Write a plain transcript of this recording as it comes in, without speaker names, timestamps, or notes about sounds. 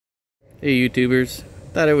Hey YouTubers,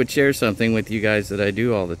 thought I would share something with you guys that I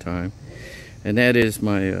do all the time, and that is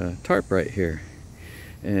my tarp right here.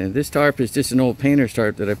 And this tarp is just an old painter's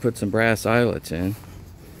tarp that I put some brass eyelets in,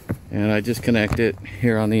 and I just connect it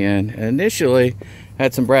here on the end. And initially I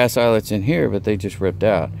had some brass eyelets in here, but they just ripped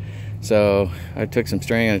out, so I took some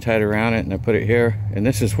string and I tied it around it and I put it here, and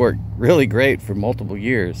this has worked really great for multiple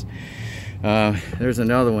years. There's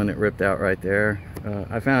another one that ripped out right there.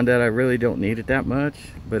 I found that I really don't need it that much,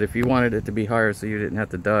 but if you wanted it to be higher so you didn't have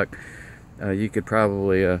to duck, you could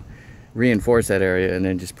probably reinforce that area and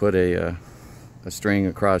then just put a string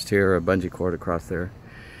across here, or a bungee cord across there.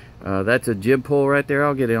 That's a jib pole right there.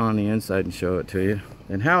 I'll get it on the inside and show it to you.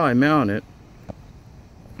 And how I mount it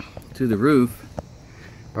to the roof,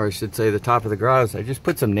 or I should say the top of the garage, I just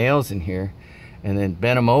put some nails in here and then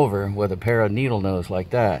bent them over with a pair of needle nose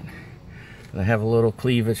like that. And I have a little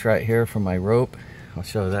cleavage right here for my rope. I'll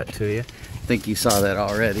show that to you. I think you saw that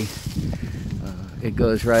already. It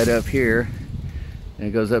goes right up here, and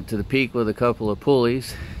it goes up to the peak with a couple of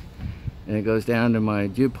pulleys, and it goes down to my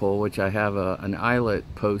jib pole, which I have an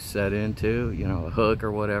eyelet post set into, you know, a hook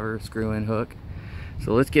or whatever, screw-in hook.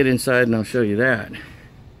 So let's get inside and I'll show you that.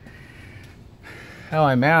 How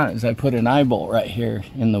I mount it is I put an eye bolt right here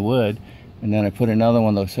in the wood, and then I put another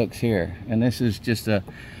one of those hooks here. And this is just a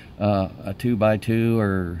 2x2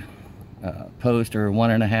 or post, or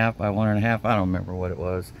 1.5 by 1.5. I don't remember what it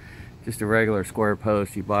was. Just a regular square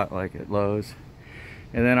post you bought like at Lowe's.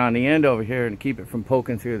 And then on the end over here, and to keep it from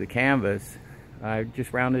poking through the canvas, I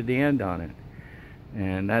just rounded the end on it.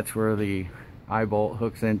 And that's where the eye bolt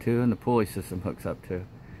hooks into and the pulley system hooks up to.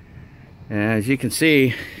 And as you can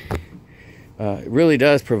see, it really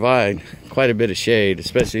does provide quite a bit of shade,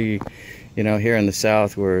 especially, you know, here in the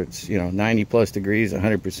south where it's, you know, 90+ degrees,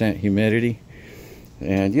 100% humidity.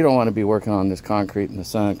 And you don't want to be working on this concrete in the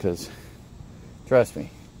sun, because trust me,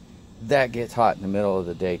 that gets hot in the middle of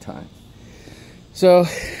the daytime. So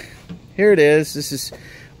here it is. This is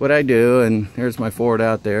what I do, and there's my Ford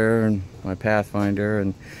out there and my Pathfinder,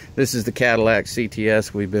 and this is the Cadillac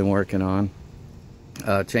CTS we've been working on,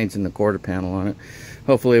 changing the quarter panel on it.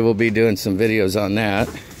 Hopefully we'll be doing some videos on that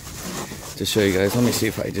to show you guys. Let me see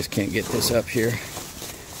if I just can't get this up here.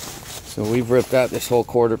 So we've ripped out this whole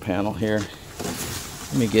quarter panel here.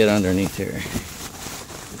 Let me get underneath here.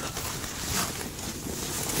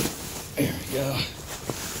 There we go.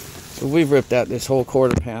 So we've ripped out this whole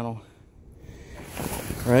quarter panel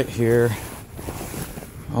right here,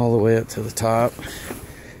 all the way up to the top.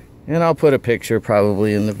 And I'll put a picture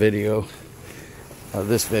probably in the video,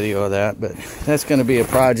 this video of that, but that's going to be a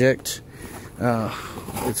project.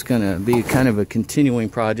 It's going to be kind of a continuing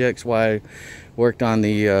project. That's why I worked on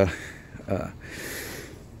the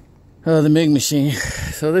MIG machine.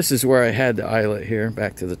 So this is where I had the eyelet here,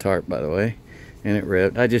 back to the tarp by the way, and it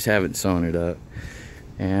ripped. I just haven't sewn it up,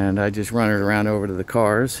 and I just run it around over to the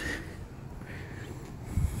cars,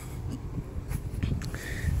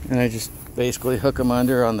 and I just basically hook them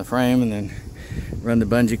under on the frame and then run the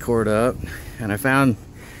bungee cord up. And I found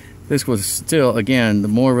this was still, again, the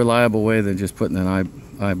more reliable way than just putting an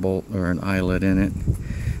eye bolt or an eyelet in it.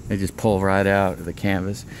 They just pull right out of the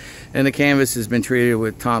canvas, and the canvas has been treated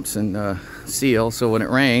with Thompson seal, so when it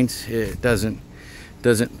rains it doesn't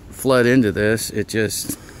flood into this. It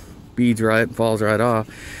just beads right and falls right off.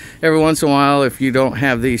 Every once in a while, if you don't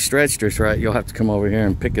have these stretched just right, you'll have to come over here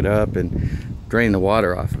and pick it up and drain the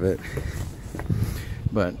water off of it.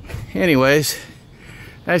 But anyways,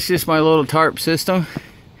 that's just my little tarp system,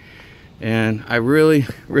 and I really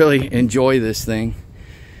enjoy this thing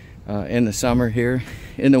in the summer here.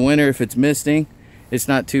 In the winter, if it's misting, it's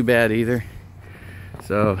not too bad either.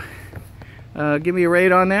 So give me a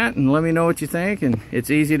rate on that and let me know what you think. And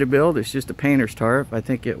it's easy to build. It's just a painter's tarp. I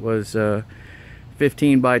think it was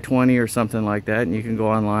 15 by 20 or something like that, and you can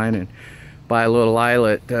go online and buy a little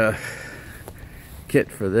eyelet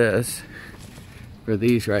kit for these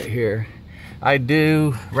right here. I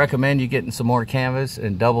do recommend you getting some more canvas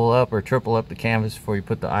and double up or triple up the canvas before you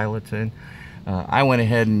put the eyelets in. I went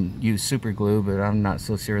ahead and used super glue, but I'm not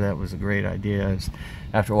so sure that was a great idea.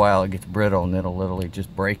 After a while it gets brittle and it'll literally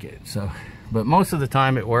just break it. So, but most of the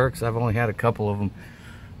time it works. I've only had a couple of them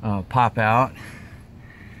pop out.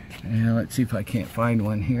 And let's see if I can't find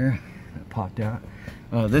one here that popped out.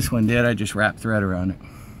 This one did. I just wrapped thread around it.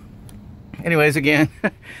 Anyways, again,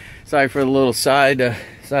 sorry for the little side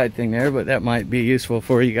thing there, but that might be useful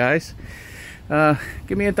for you guys.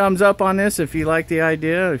 Give me a thumbs up on this if you like the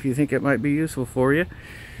idea, if you think it might be useful for you,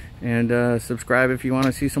 and subscribe if you want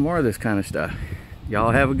to see some more of this kind of stuff.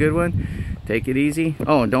 Y'all have a good one. Take it easy.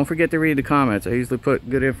 Oh, and don't forget to read the comments. I usually put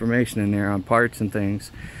good information in there on parts and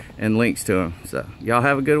things. and links to them. So y'all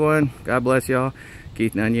have a good one. God bless y'all.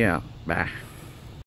 Keith Nunn, you out. Bye.